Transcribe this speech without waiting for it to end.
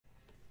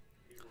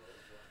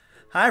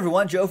Hi,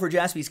 everyone. Joe for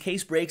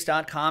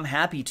JaspysCaseBreaks.com.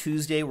 Happy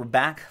Tuesday. We're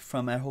back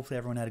from, hopefully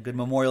everyone had a good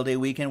Memorial Day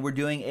weekend. We're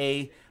doing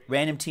a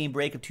random team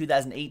break of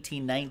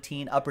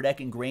 2018-19 Upper Deck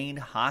Ingrained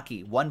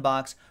Hockey. One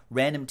box,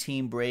 random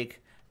team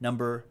break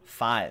number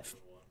 5.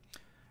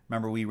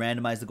 Remember, we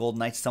randomized the Golden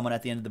Knights to someone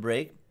at the end of the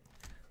break.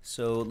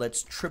 So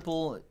let's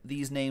triple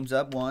these names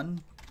up.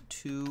 1,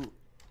 2,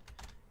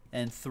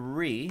 and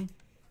 3.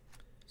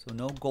 So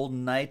no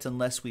Golden Knights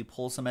unless we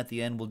pull some at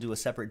the end. We'll do a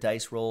separate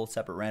dice roll,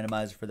 separate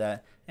randomizer for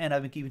that. And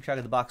I've been keeping track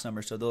of the box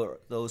numbers, so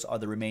those are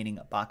the remaining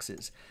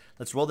boxes.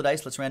 Let's roll the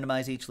dice. Let's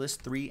randomize each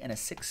list. 3 and a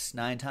 6,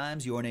 9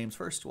 times. Your names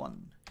first.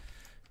 1,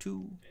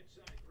 2,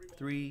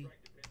 3,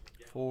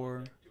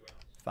 4,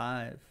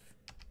 5,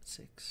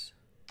 6,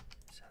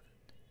 7,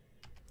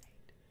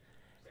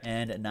 8.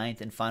 And a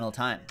 9th and final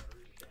time.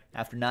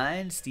 After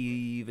 9,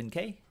 Stephen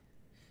K.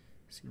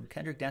 Stephen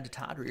Kendrick down to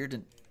Todd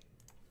Reardon,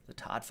 the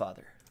Todd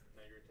father.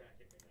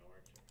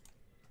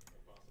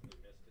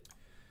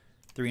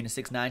 3 and a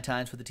 6, 9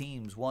 times for the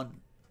teams.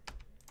 1,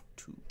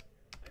 2,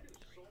 3,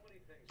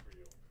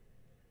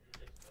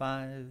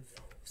 5,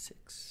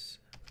 6,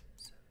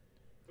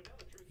 7,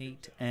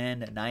 8,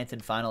 and 9th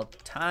and final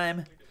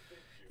time.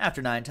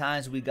 After 9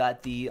 times, we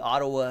got the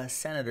Ottawa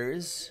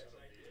Senators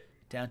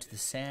down to the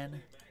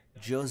San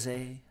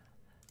Jose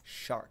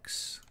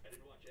Sharks.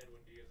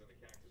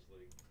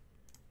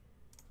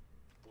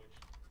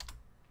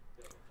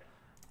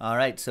 All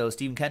right, so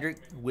Stephen Kendrick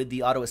with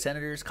the Ottawa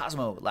Senators.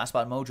 Cosmo, Last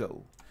Spot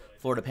Mojo.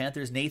 Florida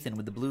Panthers, Nathan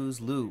with the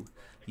Blues. Lou,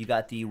 you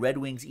got the Red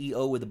Wings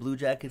EO with the Blue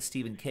Jackets.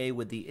 Stephen K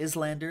with the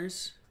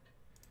Islanders.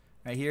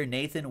 Right here,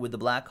 Nathan with the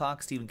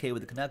Blackhawks. Stephen K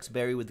with the Canucks.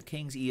 Barry with the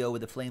Kings. EO with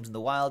the Flames and the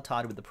Wild.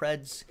 Todd with the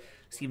Preds.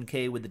 Stephen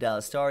K with the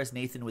Dallas Stars.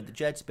 Nathan with the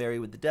Jets. Barry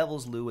with the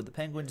Devils. Lou with the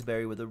Penguins.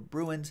 Barry with the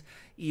Bruins.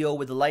 EO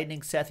with the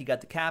Lightning. Seth, you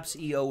got the Caps.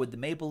 EO with the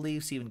Maple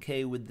Leafs. Stephen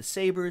K with the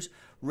Sabres.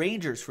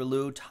 Rangers for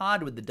Lou.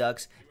 Todd with the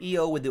Ducks.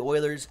 EO with the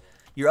Oilers.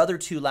 Your other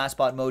 2 Last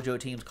Spot Mojo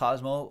teams,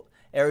 Cosmo,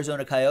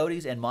 Arizona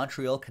Coyotes, and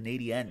Montreal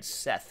Canadiens.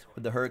 Seth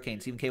with the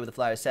Hurricanes. Stephen K with the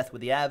Flyers. Seth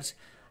with the Avs.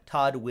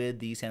 Todd with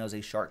the San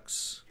Jose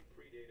Sharks.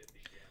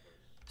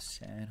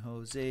 San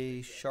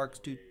Jose Sharks.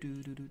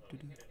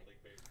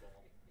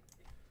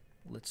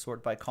 Let's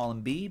sort by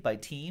column B, by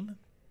team.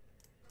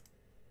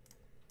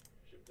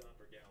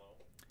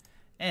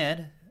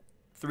 And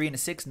 3 and a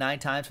 6, 9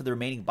 times for the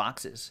remaining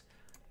boxes.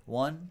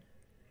 1,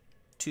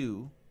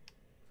 2,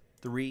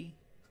 3,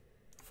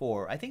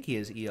 4. I think he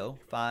is EO.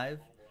 5,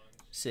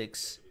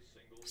 6,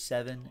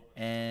 7,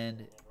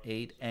 and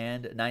 8,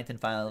 and 9th and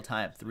final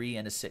time. 3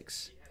 and a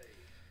 6.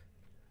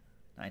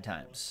 9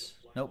 times.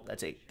 Nope,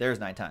 that's 8. There's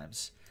 9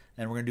 times.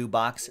 And we're going to do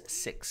box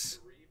 6.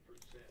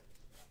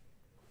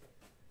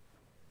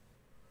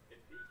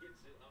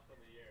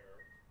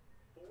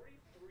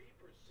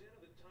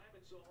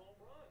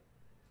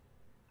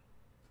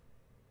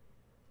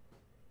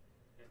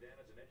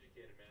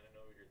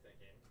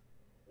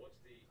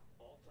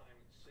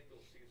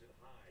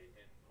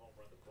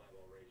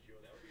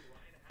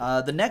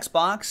 The next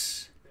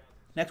box,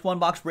 next one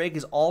box break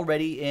is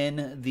already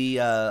in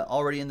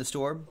the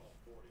store.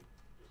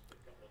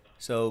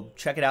 So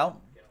check it out.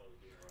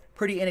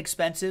 Pretty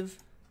inexpensive,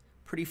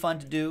 pretty fun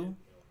to do.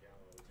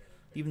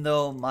 Even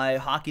though my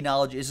hockey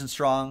knowledge isn't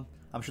strong,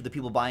 I'm sure the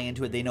people buying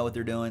into it, they know what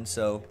they're doing.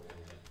 So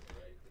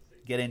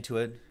get into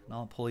it, and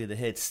I'll pull you the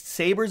hits.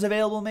 Sabres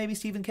available, maybe,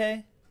 Stephen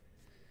K?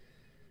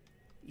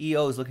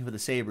 EO is looking for the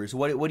Sabres.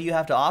 What do you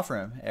have to offer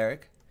him,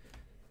 Eric?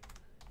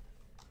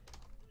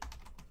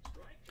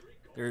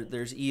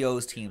 There's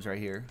EO's teams right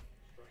here.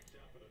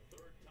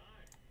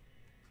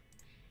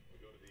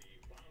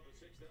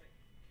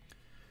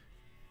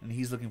 And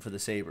he's looking for the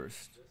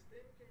Sabres.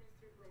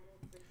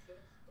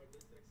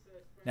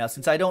 Now,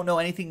 since I don't know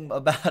anything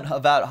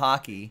about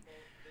hockey,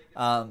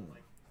 I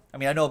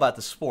mean, I know about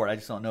the sport. I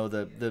just don't know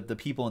the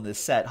people in this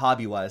set,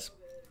 hobby-wise.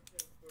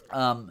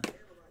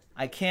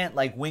 I can't,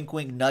 like, wink,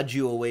 wink, nudge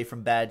you away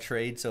from bad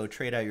trade, so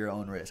trade at your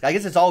own risk. I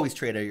guess it's always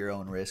trade at your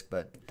own risk,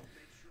 but...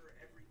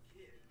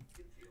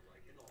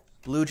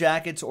 Blue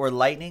Jackets or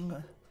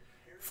Lightning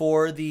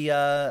for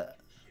the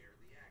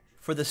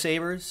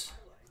Sabres.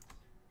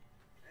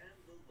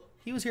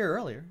 He was here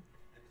earlier.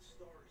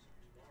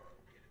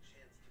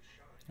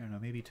 I don't know.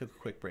 Maybe he took a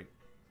quick break.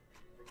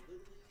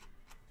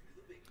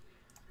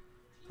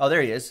 Oh,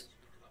 there he is.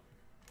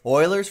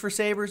 Oilers for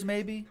Sabres,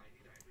 maybe.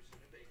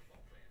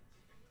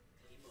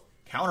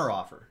 Counter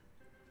offer.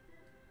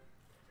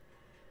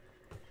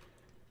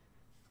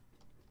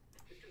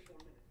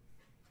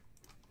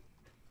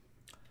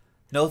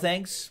 No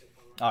thanks?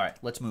 All right,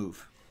 let's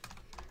move.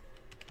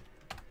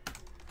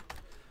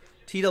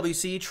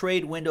 TWC,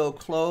 trade window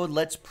closed.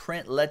 Let's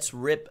print, let's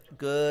rip.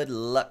 Good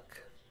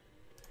luck.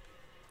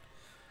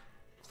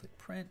 Click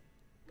print.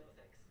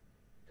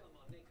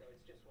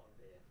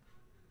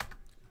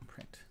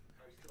 Print.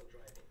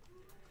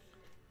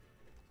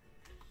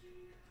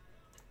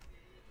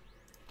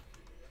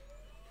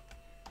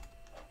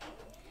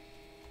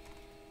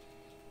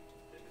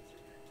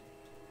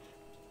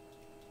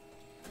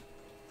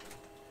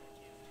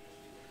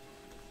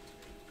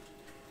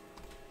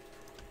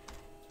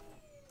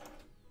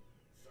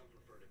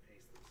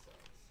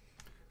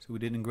 So we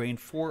did Engrained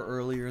 4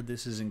 earlier.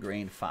 This is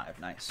Engrained 5.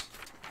 Nice.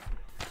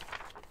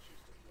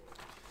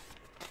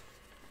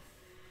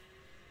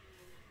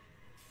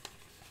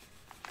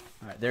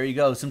 All right, there you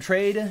go. Some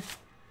trade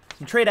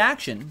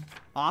action.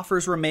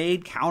 Offers were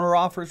made. Counter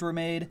offers were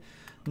made.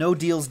 No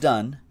deals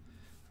done.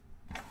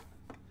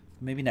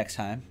 Maybe next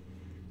time.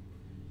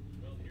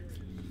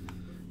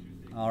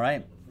 All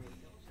right.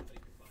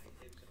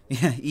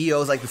 Yeah,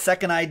 EO's like the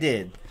second I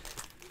did.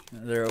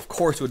 There, of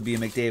course, would be a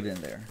McDavid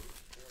in there.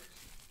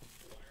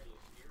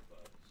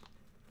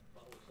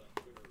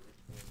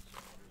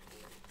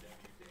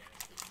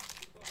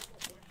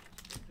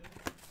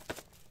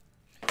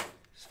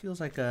 This feels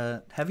like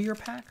a heavier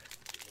pack.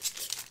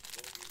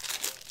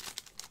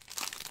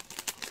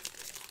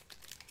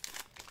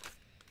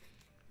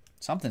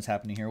 Something's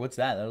happening here. What's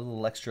that? That was a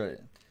little extra. Is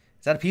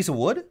that a piece of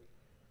wood?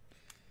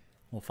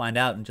 We'll find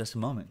out in just a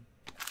moment.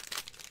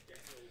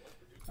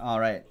 All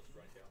right.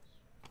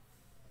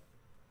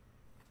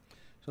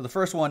 So the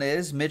first one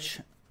is Mitch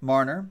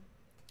Marner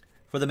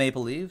for the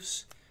Maple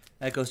Leafs.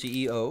 That goes to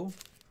EO.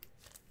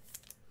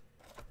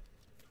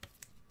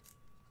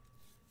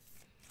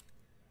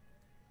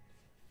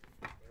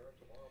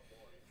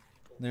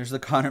 There's the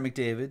Connor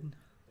McDavid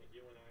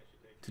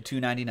to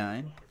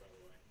 299.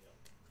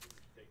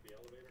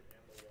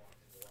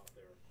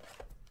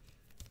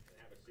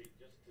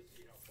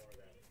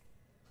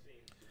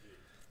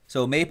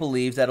 So Maple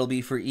Leafs, that'll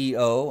be for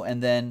EO,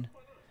 and then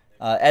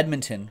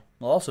Edmonton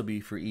will also be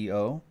for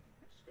EO.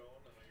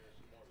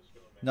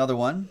 Another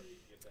one.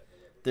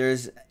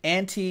 There's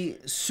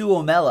Antti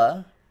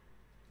Suomela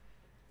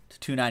to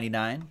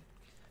 299.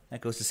 That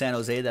goes to San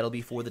Jose. That'll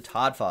be for the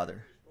Todd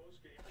Father.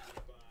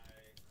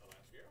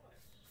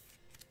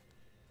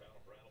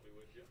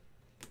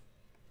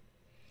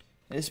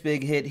 This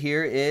big hit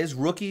here is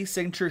rookie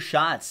signature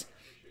shots.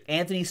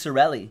 Anthony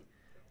Cirelli.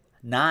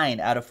 9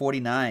 out of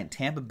 49.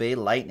 Tampa Bay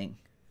Lightning.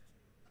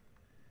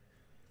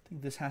 I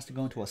think this has to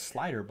go into a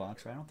slider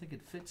box, right? I don't think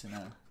it fits in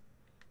a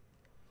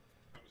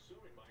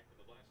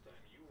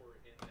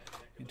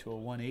into a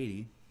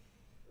 180.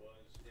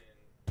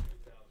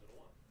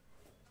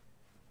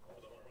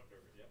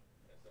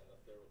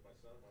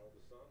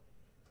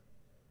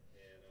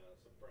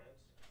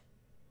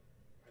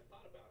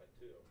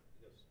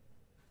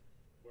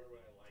 Where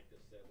would I like to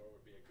sit? Where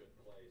would be a good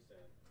place?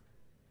 And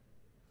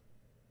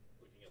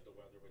looking at the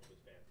weather, which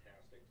was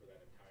fantastic for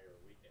that entire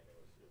weekend,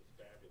 it was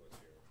fabulous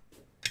here.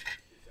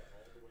 He sat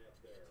all the way up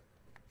there.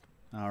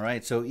 All right,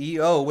 so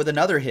EO with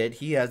another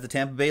hit. He has the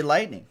Tampa Bay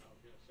Lightning.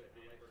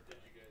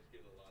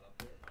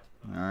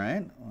 All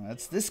right, well,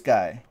 that's this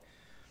guy.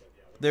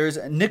 There's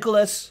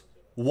Nicholas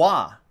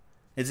Waugh.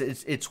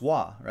 It's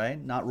Waugh,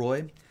 right? Not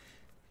Roy.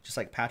 Just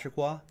like Patrick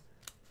Waugh.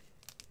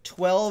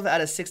 12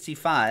 out of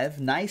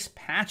 65. Nice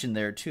patch in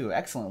there, too.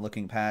 Excellent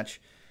looking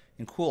patch.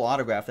 And cool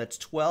autograph. That's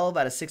 12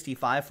 out of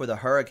 65 for the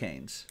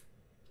Hurricanes.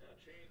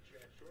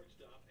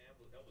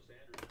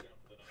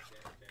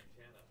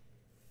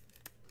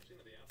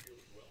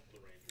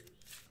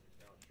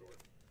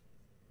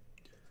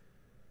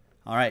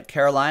 All right,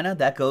 Carolina,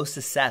 that goes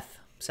to Seth.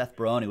 Seth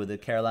Baroni with the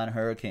Carolina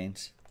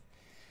Hurricanes.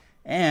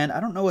 And I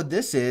don't know what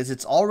this is.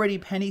 It's already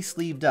penny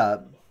sleeved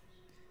up.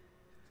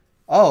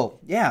 Oh,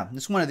 yeah,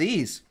 it's one of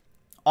these.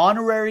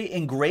 Honorary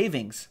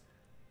engravings.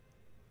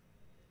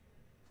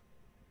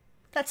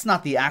 That's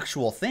not the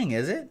actual thing,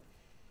 is it?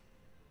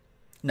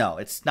 No,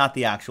 it's not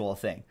the actual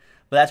thing.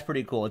 But that's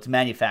pretty cool. It's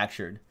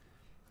manufactured.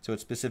 So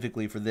it's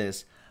specifically for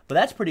this. But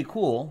that's pretty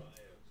cool.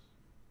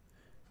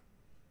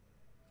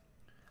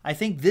 I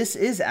think this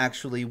is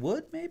actually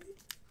wood, maybe?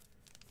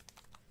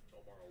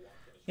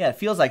 Yeah, it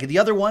feels like it. The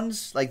other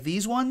ones, like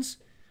these ones,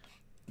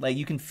 like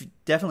you can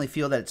definitely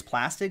feel that it's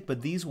plastic.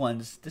 But these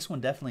ones, this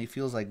one definitely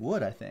feels like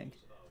wood, I think.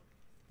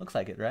 Looks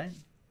like it, right?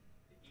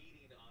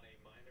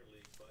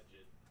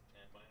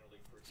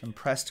 Some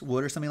pressed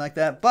wood or something like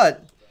that.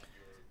 But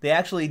they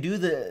actually do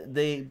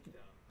the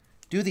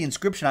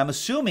inscription. I'm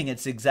assuming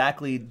it's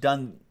exactly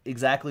done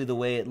exactly the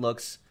way it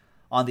looks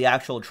on the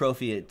actual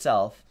trophy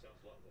itself.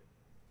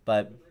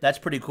 But that's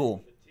pretty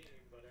cool.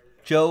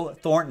 Joe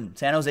Thornton,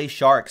 San Jose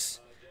Sharks.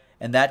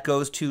 And that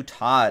goes to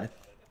Todd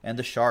and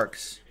the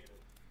Sharks.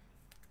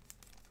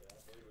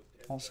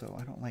 Also,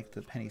 I don't like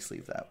the penny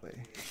sleeve that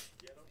way.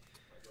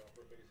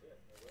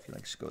 I feel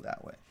like it should go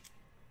that way.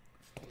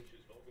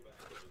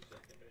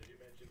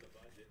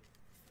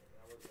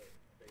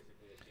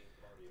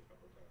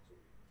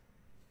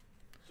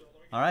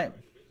 All right.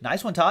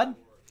 Nice one, Todd.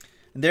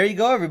 And there you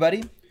go,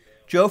 everybody.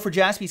 Joe for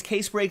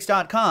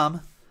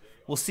JaspysCaseBreaks.com.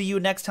 We'll see you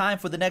next time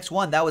for the next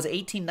one. That was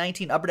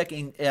 1819 Upper Deck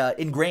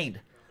Engrained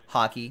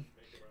Hockey.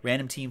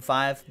 Random Team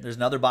 5. There's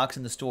another box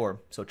in the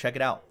store, so check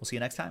it out. We'll see you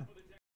next time.